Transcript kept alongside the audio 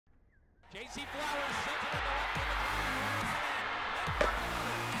JC Flowers sends it in the left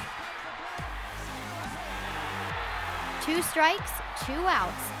of the 2 strikes, 2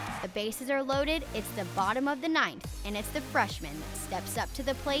 outs. The bases are loaded, it's the bottom of the 9th, and it's the freshman that steps up to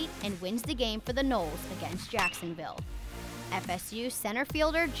the plate and wins the game for the Noles against Jacksonville. FSU center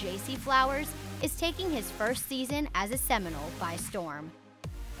fielder JC Flowers is taking his first season as a Seminole by storm.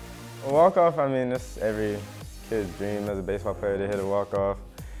 A walk-off, I mean, that's every kid's dream as a baseball player to hit a walk-off.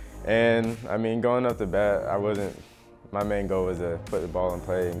 And, I mean, going up to bat, my main goal was to put the ball in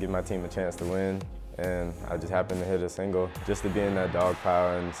play and give my team a chance to win. And I just happened to hit a single. Just to be in that dog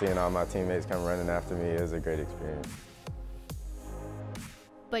pile and seeing all my teammates come running after me is a great experience.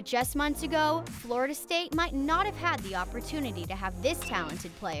 But just months ago, Florida State might not have had the opportunity to have this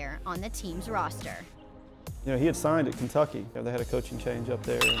talented player on the team's roster. You know, he had signed at Kentucky. They had a coaching change up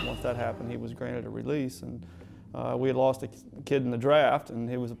there, and once that happened, he was granted a release. And we had lost a kid in the draft, and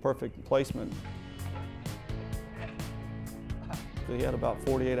he was a perfect placement. He had about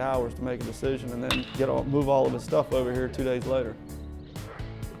 48 hours to make a decision and then move all of his stuff over here 2 days later.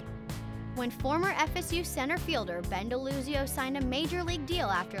 When former FSU center fielder Ben DeLuzio signed a major league deal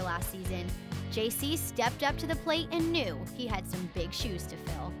after last season, JC stepped up to the plate and knew he had some big shoes to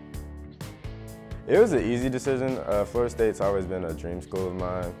fill. It was an easy decision. Florida State's always been a dream school of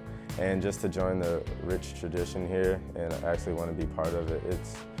mine, and just to join the rich tradition here and actually want to be part of it,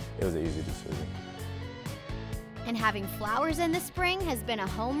 it was an easy decision. And having Flowers in the spring has been a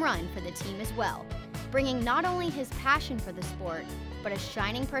home run for the team as well, bringing not only his passion for the sport, but a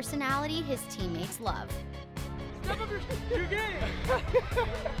shining personality his teammates love. Step up your game!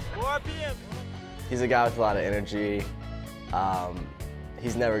 More RPM! He's a guy with a lot of energy.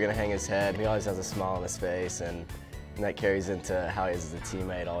 He's never going to hang his head. He always has a smile on his face, and that carries into how he is as a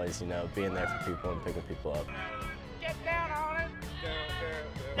teammate, always, you know, being there for people and picking people up. Get down on it!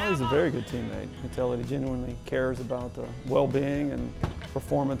 Well, he's a very good teammate. You can tell that he genuinely cares about the well-being and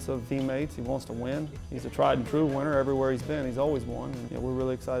performance of teammates. He wants to win. He's a tried and true winner everywhere he's been. He's always won, and we're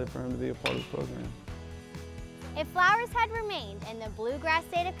really excited for him to be a part of the program. If Flowers had remained in the bluegrass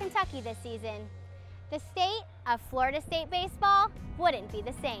state of Kentucky this season, the state of Florida State baseball wouldn't be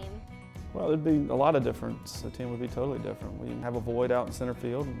the same. Well, there'd be a lot of difference. The team would be totally different. We have a void out in center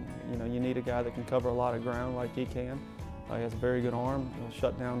field, and you need a guy that can cover a lot of ground like he can. He has a very good arm. He'll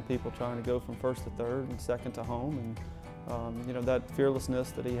shut down people trying to go from first to third and second to home. And that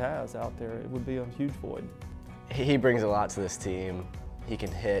fearlessness that he has out there, it would be a huge void. He brings a lot to this team. He can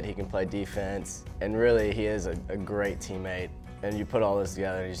hit, he can play defense, and really he is a great teammate. And you put all this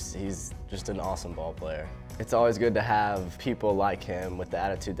together, he's just an awesome ball player. It's always good to have people like him with the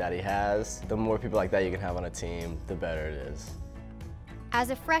attitude that he has. The more people like that you can have on a team, the better it is. As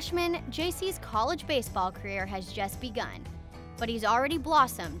a freshman, JC's college baseball career has just begun, but he's already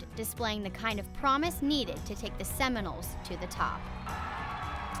blossomed, displaying the kind of promise needed to take the Seminoles to the top.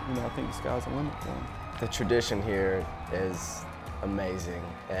 I think the sky's the limit for him. The tradition here is amazing,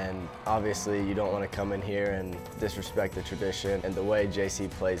 and obviously you don't want to come in here and disrespect the tradition, and the way JC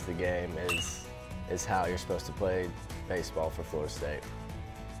plays the game is how you're supposed to play baseball for Florida State.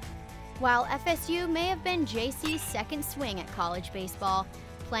 While FSU may have been JC's second swing at college baseball,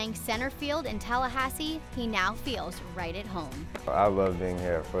 playing center field in Tallahassee, he now feels right at home. I love being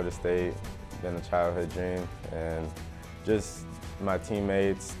here at Florida State. It's been a childhood dream, and just my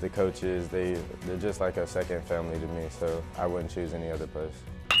teammates, the coaches, they're just like a second family to me, so I wouldn't choose any other place.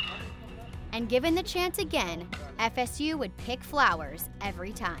 And given the chance again, FSU would pick Flowers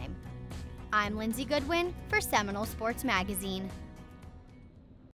every time. I'm Lindsey Goodwin for Seminole Sports Magazine.